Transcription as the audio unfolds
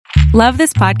Love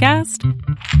this podcast?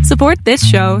 Support this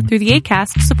show through the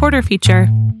Acast supporter feature.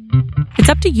 It's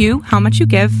up to you how much you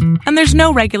give, and there's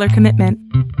no regular commitment.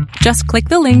 Just click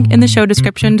the link in the show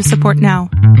description to support now.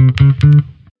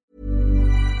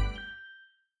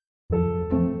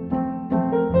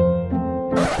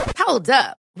 Hold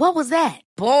up. What was that?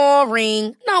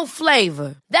 Boring. No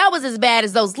flavor. That was as bad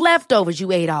as those leftovers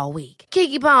you ate all week.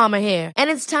 Keke Palmer here, and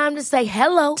it's time to say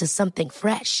hello to something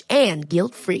fresh and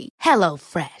guilt-free. Hello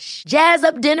Fresh. Jazz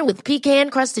up dinner with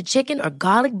pecan-crusted chicken or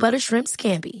garlic butter shrimp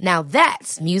scampi. Now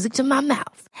that's music to my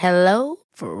mouth. Hello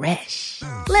Fresh.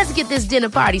 Let's get this dinner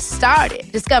party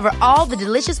started. Discover all the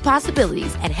delicious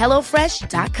possibilities at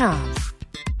hellofresh.com.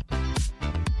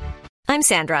 I'm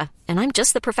Sandra, and I'm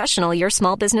just the professional your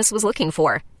small business was looking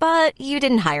for. But you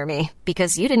didn't hire me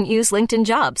because you didn't use LinkedIn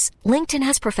Jobs. LinkedIn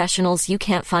has professionals you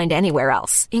can't find anywhere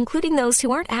else, including those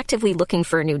who aren't actively looking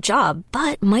for a new job,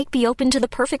 but might be open to the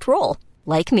perfect role,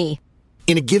 like me.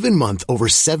 In a given month, over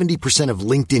 70% of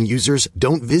LinkedIn users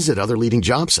don't visit other leading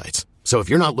job sites. So if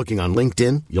you're not looking on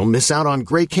LinkedIn, you'll miss out on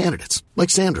great candidates like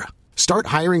Sandra. Start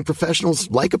hiring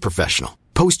professionals like a professional.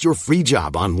 Post your free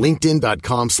job on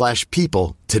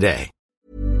linkedin.com/people today.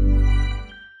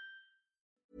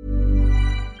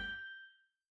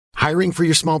 Hiring for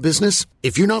your small business?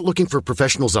 If you're not looking for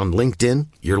professionals on LinkedIn,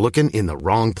 you're looking in the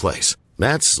wrong place.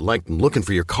 That's like looking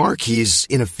for your car keys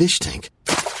in a fish tank.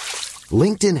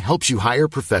 LinkedIn helps you hire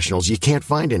professionals you can't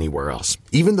find anywhere else,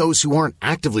 even those who aren't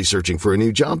actively searching for a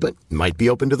new job but might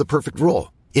be open to the perfect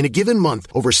role. In a given month,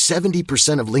 over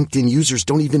 70% of LinkedIn users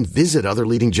don't even visit other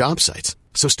leading job sites.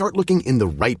 So start looking in the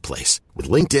right place. With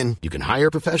LinkedIn, you can hire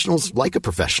professionals like a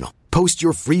professional. Post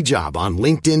your free job on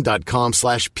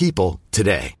linkedin.com/people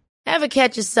today. Ever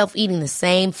catch yourself eating the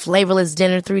same flavorless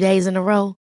dinner 3 days in a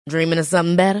row? Dreaming of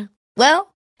something better?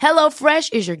 Well,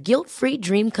 HelloFresh is your guilt-free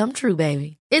dream come true,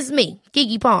 baby. It's me,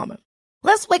 Keke Palmer.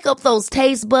 Let's wake up those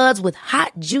taste buds with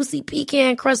hot, juicy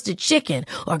pecan-crusted chicken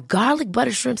or garlic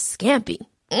butter shrimp scampi.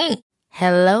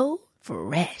 Hello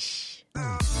Fresh.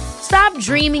 Stop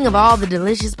dreaming of all the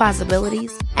delicious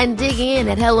possibilities and dig in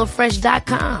at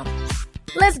hellofresh.com.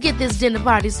 Let's get this dinner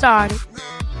party started.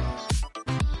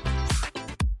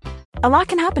 A lot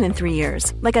can happen in 3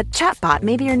 years, like a chatbot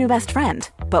may be your new best friend.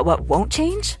 But what won't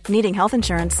change? Needing health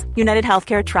insurance. United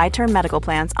Healthcare Tri-Term Medical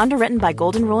Plans, underwritten by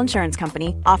Golden Rule Insurance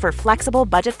Company, offer flexible,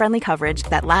 budget-friendly coverage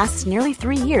that lasts nearly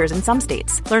 3 years in some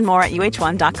states. Learn more at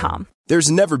uh1.com. There's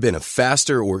never been a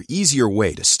faster or easier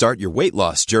way to start your weight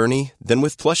loss journey than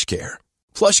with PlushCare.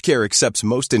 PlushCare accepts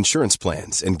most insurance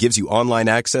plans and gives you online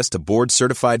access to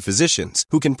board-certified physicians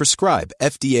who can prescribe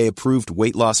FDA-approved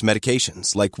weight loss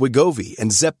medications like Wegovy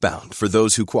and Zepbound for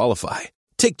those who qualify.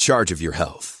 Take charge of your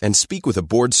health and speak with a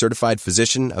board-certified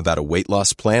physician about a weight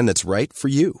loss plan that's right for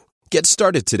you. Get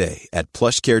started today at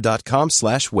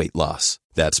plushcare.com/weight loss.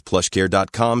 That's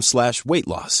plushcare.com/weight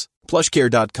loss.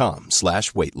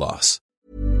 plushcare.com/weight loss.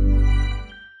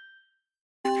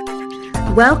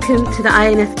 Welcome to the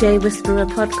INFJ Whisperer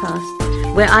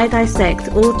podcast, where I dissect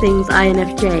all things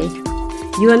INFJ.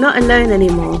 You are not alone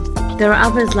anymore. There are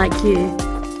others like you.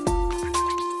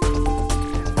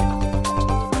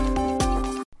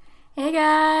 Hey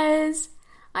guys!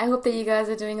 I hope that you guys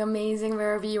are doing amazing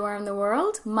wherever you are in the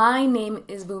world. My name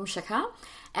is Boom Shaka,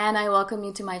 and I welcome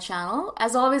you to my channel.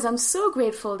 As always, I'm so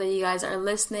grateful that you guys are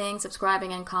listening,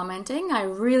 subscribing, and commenting. I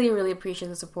really, really appreciate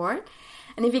the support.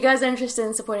 And if you guys are interested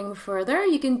in supporting me further,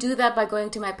 you can do that by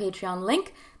going to my Patreon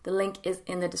link. The link is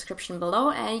in the description below,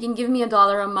 and you can give me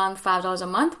 $1 a month, $5 a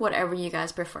month, whatever you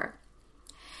guys prefer.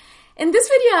 In this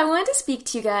video, I wanted to speak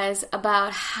to you guys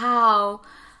about how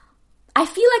I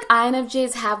feel like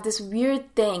INFJs have this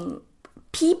weird thing.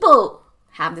 People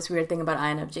have this weird thing about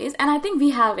INFJs, and I think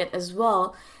we have it as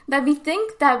well, that we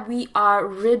think that we are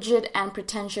rigid and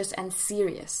pretentious and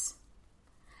serious.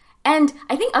 And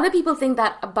I think other people think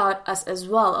that about us as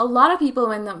well. A lot of people,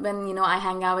 when I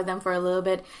hang out with them for a little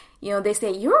bit, they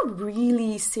say, you're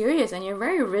really serious and you're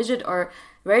very rigid or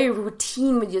very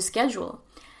routine with your schedule.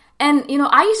 And,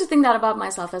 I used to think that about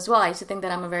myself as well. I used to think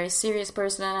that I'm a very serious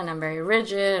person and I'm very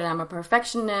rigid and I'm a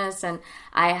perfectionist and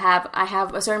I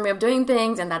have a certain way of doing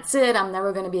things and that's it. I'm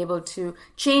never going to be able to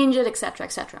change it, etc.,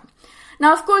 etc.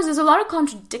 Now, of course, there's a lot of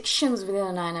contradictions within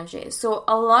an INFJ. So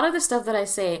a lot of the stuff that I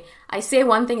say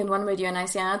one thing in one video and I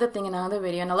say another thing in another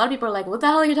video. And a lot of people are like, what the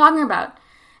hell are you talking about?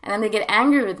 And then they get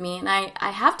angry with me. And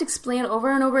I have to explain over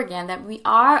and over again that we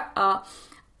are a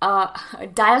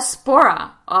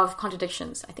diaspora of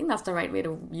contradictions. I think that's the right way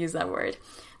to use that word.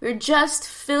 We're just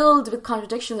filled with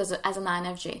contradictions as an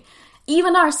INFJ.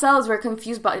 Even ourselves, we're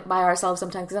confused by ourselves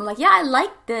sometimes. Because I'm like, yeah, I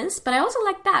like this, but I also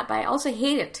like that, but I also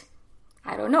hate it.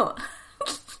 I don't know.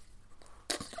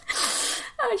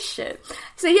 shit.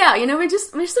 So yeah, we're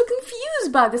so confused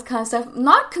about this kind of stuff.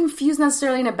 Not confused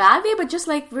necessarily in a bad way, but just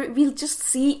like we just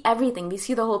see everything. We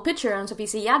see the whole picture, and so we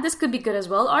say, yeah, this could be good as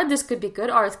well, or this could be good,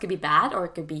 or it could be bad, or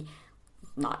it could be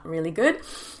not really good.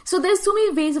 So there's so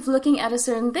many ways of looking at a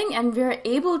certain thing, and we're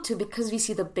able to, because we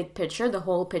see the big picture, the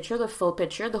whole picture, the full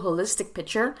picture, the holistic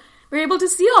picture, we're able to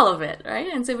see all of it,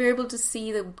 right? And so we're able to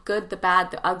see the good, the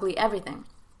bad, the ugly, everything.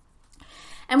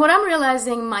 And what I'm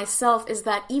realizing myself is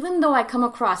that even though I come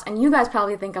across, and you guys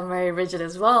probably think I'm very rigid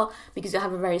as well, because I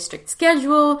have a very strict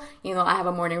schedule, I have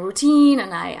a morning routine,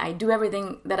 and I do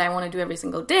everything that I want to do every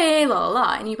single day, la la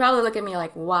la. And you probably look at me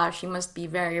like, wow, she must be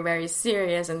very, very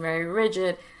serious and very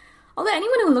rigid. Although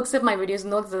anyone who looks at my videos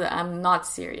knows that I'm not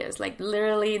serious, like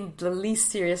literally the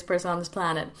least serious person on this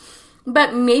planet.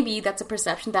 But maybe that's a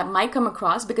perception that might come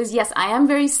across because yes, I am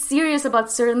very serious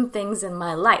about certain things in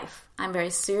my life. I'm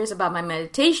very serious about my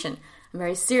meditation. I'm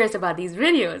very serious about these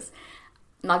videos.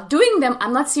 Not doing them,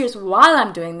 I'm not serious while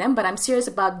I'm doing them, but I'm serious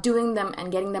about doing them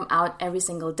and getting them out every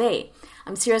single day.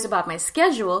 I'm serious about my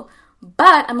schedule,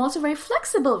 but I'm also very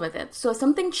flexible with it. So if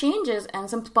something changes and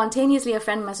spontaneously a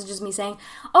friend messages me saying,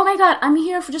 oh my God, I'm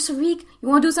here for just a week. You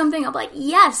want to do something? I'll be like,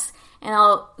 yes. And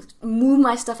I'll move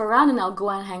my stuff around and I'll go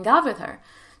and hang out with her.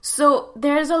 So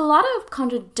there's a lot of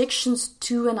contradictions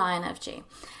to an INFJ.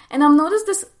 And I've noticed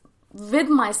this with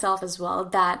myself as well,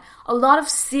 that a lot of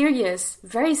serious,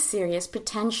 very serious,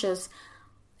 pretentious,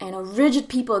 rigid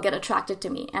people get attracted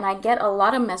to me. And I get a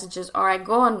lot of messages, or I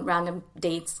go on random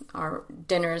dates or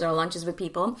dinners or lunches with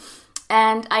people.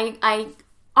 And I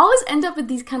always end up with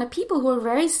these kind of people who are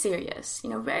very serious,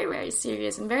 very, very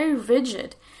serious and very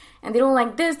rigid. And they don't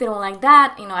like this, they don't like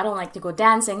that. I don't like to go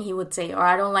dancing, he would say, or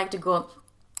I don't like to go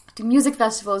to music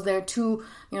festivals. They're too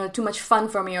much fun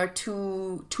for me, or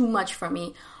too much for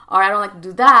me, or I don't like to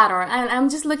do that. And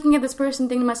I'm just looking at this person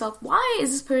thinking to myself, why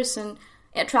is this person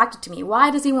attracted to me?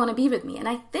 Why does he want to be with me? And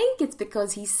I think it's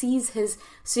because he sees his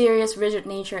serious, rigid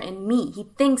nature in me. He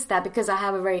thinks that because I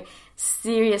have a very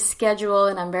serious schedule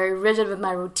and I'm very rigid with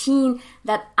my routine,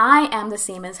 that I am the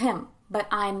same as him. But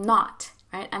I'm not.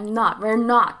 Right? I'm not. We're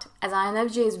not. As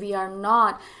INFJs, we are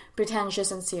not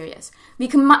pretentious and serious. We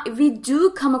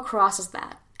do come across as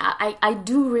that. I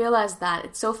do realize that.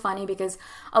 It's so funny because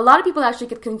a lot of people actually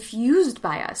get confused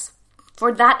by us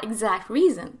for that exact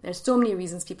reason. There's so many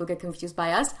reasons people get confused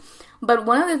by us. But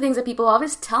one of the things that people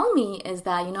always tell me is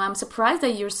that, I'm surprised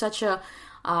that you're such a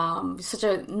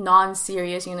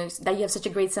non-serious, that you have such a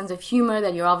great sense of humor,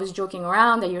 that you're always joking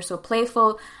around, that you're so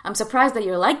playful. I'm surprised that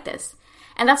you're like this.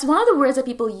 And that's one of the words that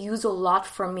people use a lot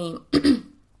from me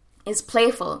is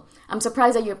playful. I'm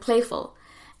surprised that you're playful.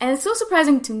 And it's so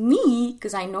surprising to me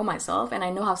because I know myself and I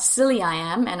know how silly I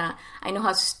am and I know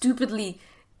how stupid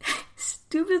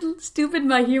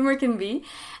my humor can be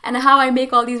and how I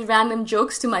make all these random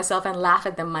jokes to myself and laugh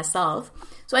at them myself.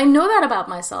 So I know that about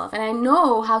myself and I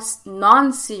know how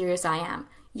non-serious I am.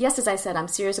 Yes, as I said, I'm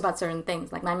serious about certain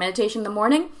things. Like my meditation in the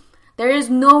morning, there is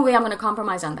no way I'm going to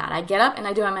compromise on that. I get up and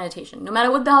I do my meditation. No matter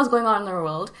what the hell is going on in the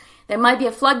world, there might be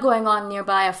a flood going on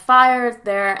nearby, a fire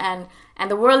there, and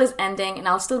the world is ending, and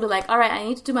I'll still be like, all right, I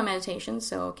need to do my meditation,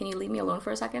 so can you leave me alone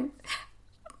for a second?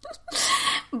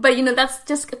 But, that's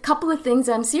just a couple of things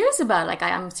that I'm serious about. Like,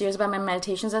 I'm serious about my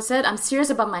meditations, as I said. I'm serious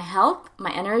about my health,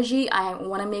 my energy. I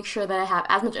want to make sure that I have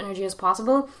as much energy as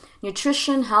possible.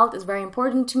 Nutrition, health is very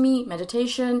important to me.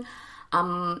 Meditation.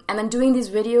 And then doing these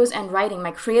videos and writing,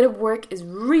 my creative work is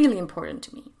really important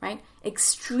to me, right?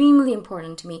 Extremely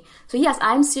important to me. So yes,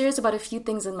 I'm serious about a few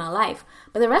things in my life,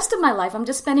 but the rest of my life, I'm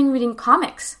just spending reading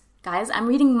comics. Guys, I'm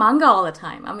reading manga all the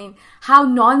time. I mean, how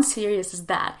non-serious is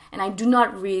that? And I do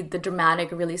not read the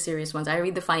dramatic, really serious ones. I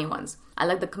read the funny ones. I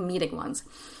like the comedic ones.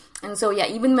 And so yeah,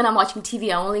 even when I'm watching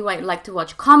TV, I only like to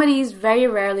watch comedies. Very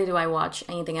rarely do I watch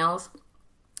anything else,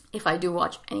 if I do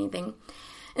watch anything.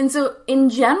 And so in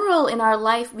general, in our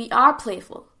life, we are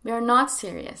playful. We are not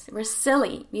serious. We're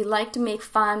silly. We like to make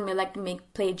fun. We like to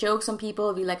play jokes on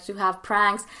people. We like to have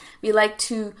pranks. We like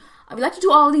to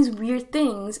do all these weird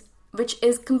things, which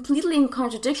is completely in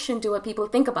contradiction to what people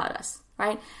think about us,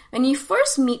 right? When you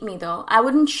first meet me, though, I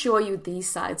wouldn't show you these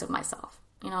sides of myself.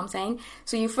 You know what I'm saying?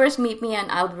 So you first meet me and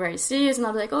I'll be very serious and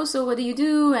I'll be like, oh, so what do you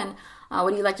do? And what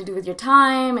do you like to do with your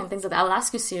time? And things like that. I'll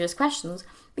ask you serious questions.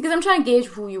 Because I'm trying to gauge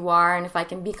who you are and if I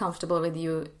can be comfortable with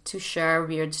you to share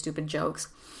weird, stupid jokes.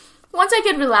 Once I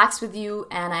get relaxed with you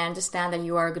and I understand that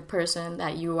you are a good person,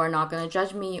 that you are not going to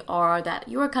judge me, or that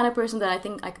you are the kind of person that I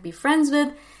think I could be friends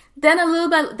with, then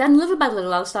little by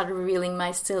little, I'll start revealing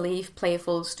my silly,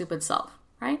 playful, stupid self,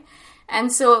 right?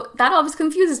 And so that always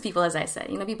confuses people, as I said.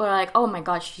 People are like, oh my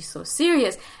gosh, she's so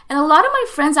serious. And a lot of my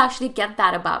friends actually get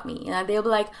that about me. They'll be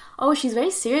like, oh, she's very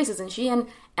serious, isn't she?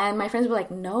 And my friends were like,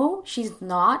 no, she's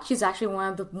not. She's actually one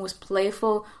of the most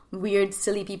playful, weird,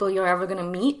 silly people you're ever going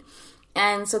to meet.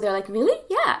 And so they're like, really?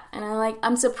 Yeah. And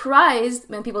I'm surprised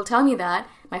when people tell me that.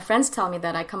 My friends tell me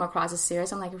that I come across as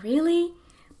serious. I'm like, really?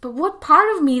 But what part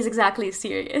of me is exactly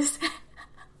serious?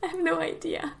 I have no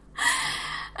idea.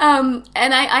 And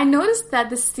I noticed that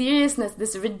the seriousness,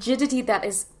 this rigidity that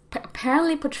is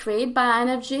apparently portrayed by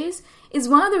INFJs is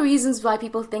one of the reasons why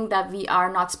people think that we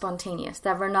are not spontaneous,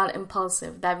 that we're not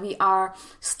impulsive, that we are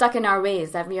stuck in our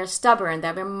ways, that we are stubborn,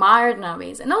 that we're mired in our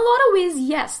ways. In a lot of ways,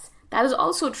 yes, that is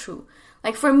also true.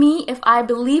 Like for me, if I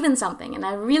believe in something and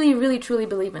I really, really, truly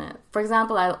believe in it, for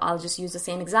example, I'll just use the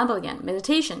same example again,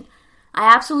 meditation.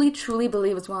 I absolutely, truly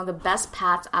believe it's one of the best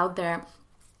paths out there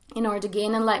in order to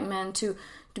gain enlightenment, to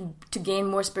gain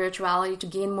more spirituality, to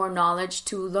gain more knowledge,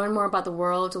 to learn more about the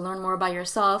world, to learn more about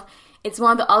yourself. It's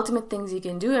one of the ultimate things you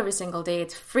can do every single day.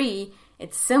 It's free,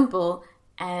 it's simple,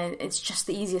 and it's just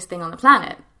the easiest thing on the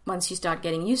planet once you start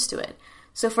getting used to it.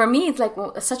 So for me, it's like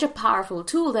such a powerful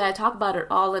tool that I talk about it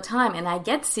all the time, and I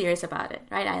get serious about it,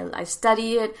 right? I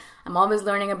study it, I'm always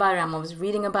learning about it, I'm always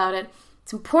reading about it.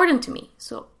 It's important to me.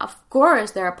 So of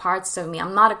course there are parts of me,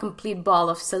 I'm not a complete ball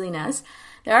of silliness.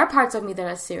 There are parts of me that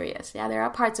are serious. Yeah, there are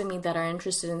parts of me that are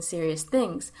interested in serious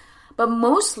things. But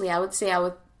mostly I would say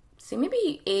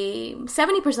maybe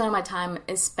 70% of my time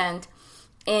is spent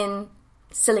in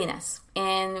silliness,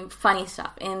 in funny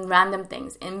stuff, in random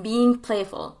things, in being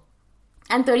playful.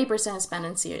 And 30% is spent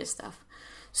on serious stuff.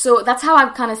 So that's how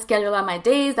I've kind of scheduled out my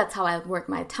days. That's how I work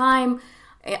my time.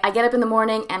 I get up in the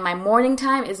morning, and my morning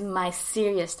time is my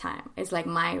serious time. It's like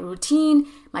my routine,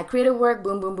 my creative work,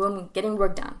 boom, boom, boom, getting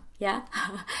work done. Yeah.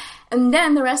 And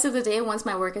then the rest of the day, once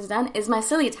my work is done, is my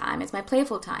silly time. It's my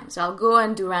playful time. So I'll go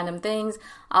and do random things.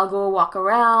 I'll go walk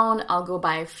around. I'll go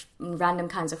buy random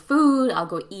kinds of food. I'll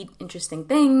go eat interesting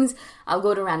things. I'll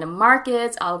go to random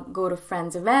markets. I'll go to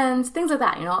friends' events, things like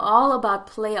that. All about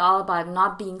play, all about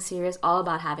not being serious, all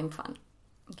about having fun.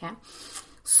 Okay.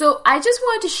 So I just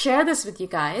wanted to share this with you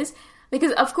guys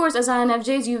because, of course, as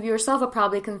INFJs, you yourself are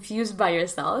probably confused by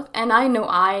yourself. And I know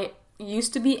I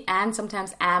used to be and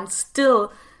sometimes am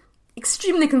still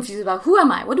extremely confused about who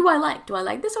am I? What do I like? Do I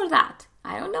like this or that?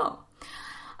 I don't know.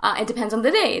 It depends on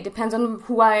the day. It depends on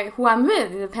who I'm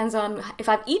with. It depends on if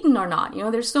I've eaten or not.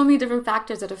 There's so many different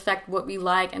factors that affect what we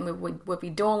like and what we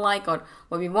don't like, or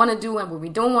what we want to do and what we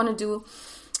don't want to do.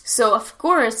 So, of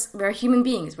course, we're human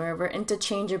beings. We're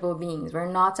interchangeable beings.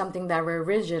 We're not something that we're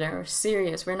rigid or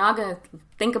serious. We're not going to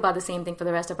think about the same thing for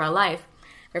the rest of our life.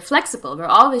 We're flexible. We're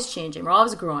always changing. We're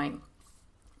always growing.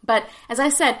 But as I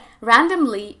said,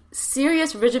 randomly,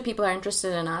 serious, rigid people are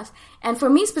interested in us. And for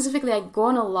me specifically, I go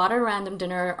on a lot of random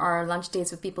dinner or lunch dates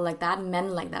with people like that,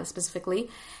 men like that specifically.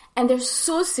 And they're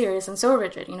so serious and so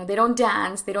rigid. They don't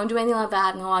dance. They don't do anything like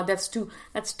that. No, that's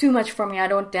too much for me. I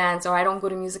don't dance, or I don't go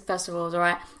to music festivals,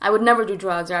 or I would never do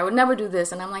drugs, or I would never do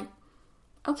this. And I'm like,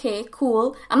 okay,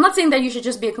 cool. I'm not saying that you should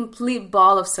just be a complete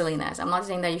ball of silliness. I'm not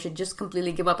saying that you should just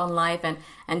completely give up on life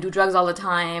and do drugs all the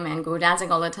time and go dancing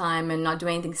all the time and not do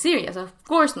anything serious. Of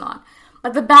course not.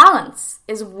 But the balance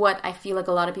is what I feel like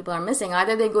a lot of people are missing.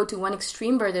 Either they go to one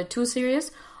extreme where they're too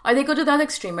serious, or they go to the other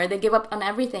extreme where they give up on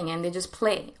everything and they just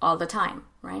play all the time,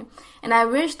 right? And I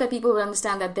wish that people would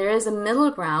understand that there is a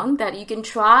middle ground that you can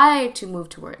try to move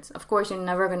towards. Of course, you're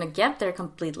never going to get there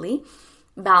completely.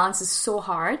 Balance is so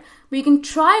hard, but you can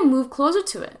try and move closer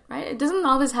to it, right? It doesn't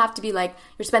always have to be like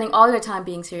you're spending all your time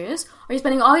being serious or you're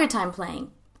spending all your time playing.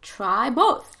 Try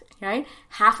both, right?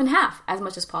 Half and half as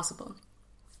much as possible.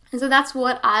 And so that's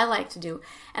what I like to do.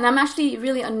 And I'm actually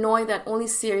really annoyed that only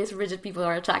serious, rigid people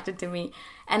are attracted to me.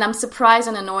 And I'm surprised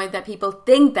and annoyed that people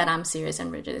think that I'm serious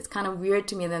and rigid. It's kind of weird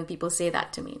to me when people say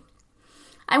that to me.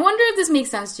 I wonder if this makes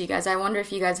sense to you guys. I wonder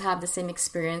if you guys have the same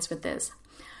experience with this.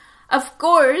 Of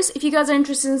course, if you guys are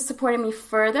interested in supporting me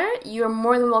further, you're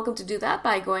more than welcome to do that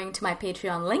by going to my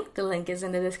Patreon link. The link is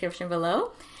in the description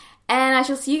below. And I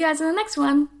shall see you guys in the next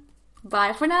one.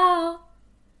 Bye for now.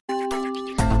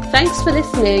 Thanks for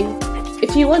listening.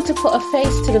 If you want to put a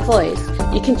face to the voice,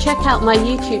 you can check out my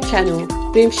YouTube channel,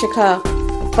 Boom Shakar.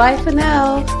 Bye for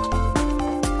now.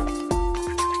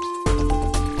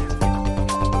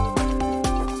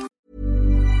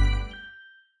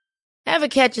 Ever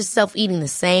catch yourself eating the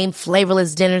same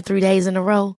flavorless dinner 3 days in a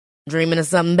row? Dreaming of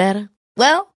something better?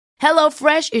 Well,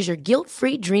 HelloFresh is your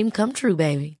guilt-free dream come true,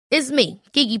 baby. It's me,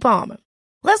 Keke Palmer.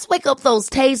 Let's wake up those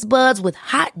taste buds with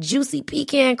hot, juicy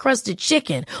pecan-crusted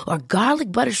chicken or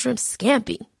garlic butter shrimp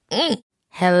scampi.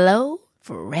 Hello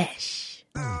Fresh.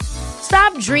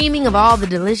 Stop dreaming of all the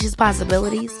delicious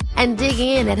possibilities and dig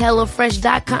in at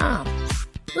HelloFresh.com.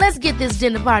 Let's get this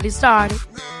dinner party started.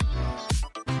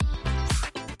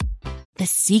 The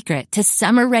secret to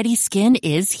summer-ready skin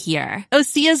is here.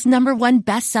 Osea's #1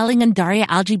 best-selling Undaria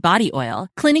Algae Body Oil,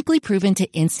 clinically proven to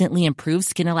instantly improve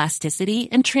skin elasticity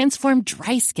and transform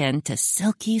dry skin to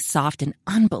silky, soft, and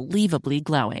unbelievably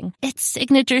glowing. Its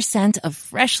signature scent of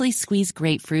freshly squeezed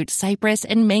grapefruit, cypress,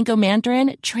 and mango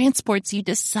mandarin transports you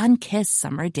to sun-kissed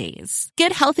summer days.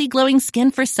 Get healthy, glowing skin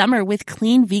for summer with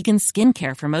clean vegan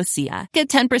skincare from Osea. Get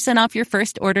 10% off your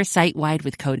first order site-wide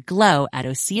with code GLOW at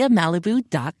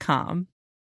OseaMalibu.com.